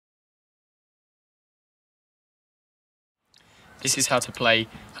This is how to play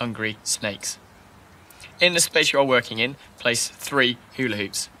Hungry Snakes. In the space you are working in, place 3 hula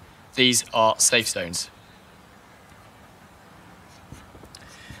hoops. These are safe zones.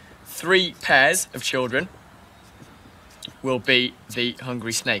 3 pairs of children will be the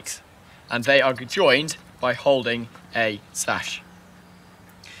hungry snakes, and they are joined by holding a sash.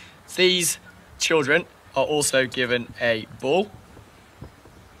 These children are also given a ball.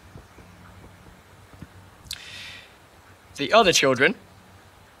 The other children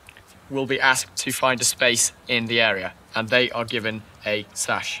will be asked to find a space in the area, and they are given a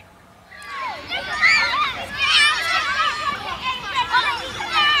sash.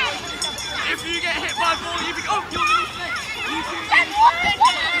 If you get hit by a ball, you become you're the snake.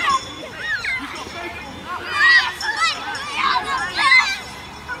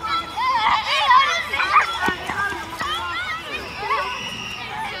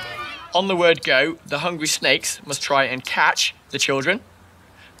 On the word go, the hungry snakes must try and catch the children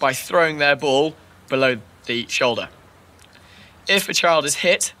by throwing their ball below the shoulder. If a child is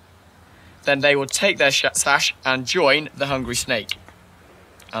hit, then they will take their sash and join the hungry snake,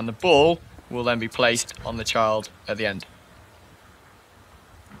 and the ball will then be placed on the child at the end.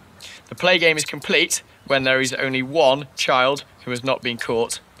 The play game is complete when there is only one child who has not been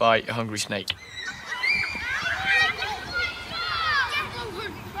caught by a hungry snake.